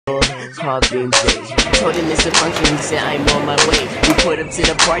called Ben J. Told him it's a function, he said I'm on my way. We put up to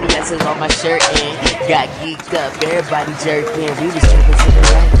the party, I took off my shirt and got geeked up, everybody jerked in. We was jerking to the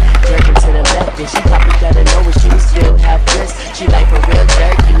right, jerking to the left, and she probably gotta know when she was still half dressed. She like a real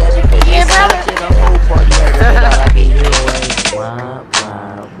jerk, you love it, but it's up to the whole party heard her, but all I can hear was wah,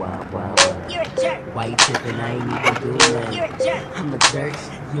 wah, wah, wah, wah. You're a jerk. Why you trippin'? I ain't even do nothing. You're a jerk. I'm a jerk,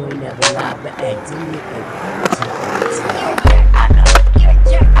 you ain't never lied, but act to me, baby. I'm a jerk. You're a jerk. I know, You're a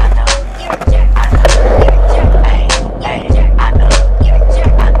jerk. I know, You're a jerk. I know, You're a jerk. ay, ay, I know, You're a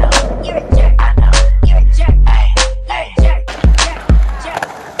jerk. I know, You're a jerk. I know, You're a jerk. ay, You're ay, a jerk.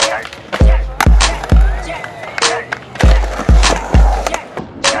 Jerk. Jerk. Jerk.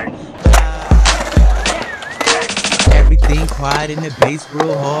 Jerk. Jerk. Everything quiet in the bass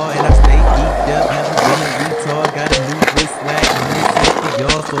real hard, and I stay geeked up, never been a retard. Got a new wrist swag, and this is for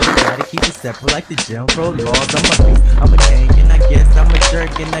y'all, so I gotta keep it separate like the Jim Crow laws. I'm a beast, I'm a king, and I guess I'm a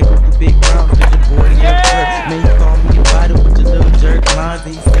jerk, and I go to big rounds with your boy and your jerk. Man, you call me a bottle with your little jerk lines,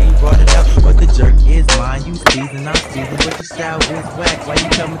 and you say you brought it up, but the jerk is mine. You season, I'm season, but your style is whack. Why you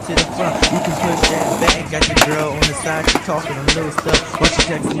coming to the front? You can push that back. Got your girl on the side, she talking a little stuff, but she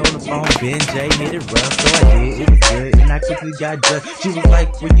texting on the phone. Ben J made it rough, so I did. It was good, and I quickly got dressed. She was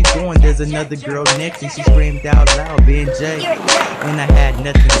like, "Where you going? There's another girl next," and she screamed out loud, "Ben J." And I had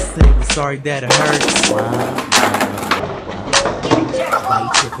nothing to say, but sorry that it hurts. wah, wah, wah. Why you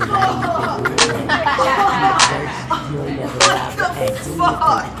trippin'? I ain't even do nothing. I'm a jerk, you ain't never lied, but act to me, baby.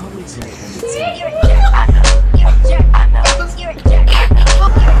 Call me jerk. You're a jerk. I know, You're a jerk. I know, You're a jerk. You're a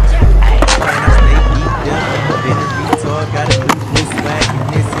jerk. ay, And I stay geeked up, never been a retard. Got a new wrist swag, and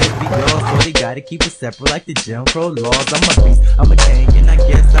this is for y'all, so they gotta keep it separate like the Jim Crow laws. I'm a beast, I'm a king, and I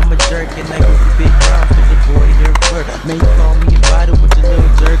guess I'm a jerk, and I go to big rounds with your boy and your flirt. Man, you call me a bottle with your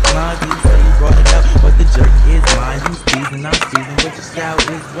little jerk lines, and you say you brought it up, but the jerk is mine. You season, I'm season, but your style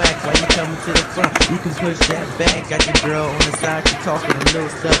is whack. Why you coming to the front? You can push that back. Got your girl on the side, she talking a little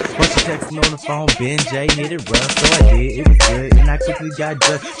stuff, but she texting on the phone. Ben J made it rough, so I did. It was good, and I quickly got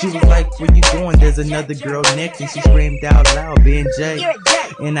dressed. She was like, "Where you going? There's another girl next," and she screamed out loud, "Ben J." You're a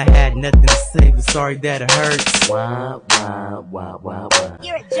jerk. And I had nothing to say, but sorry that it hurts. wah, wah, wah, wah, wah.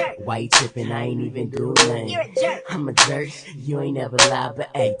 You're a jerk. Why you trippin'? I ain't even do nothing. You're a jerk. I'm a jerk, you ain't never lied, but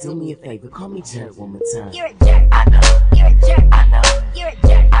hey, do me a favor, call me jerk one more time. You're a jerk. I know,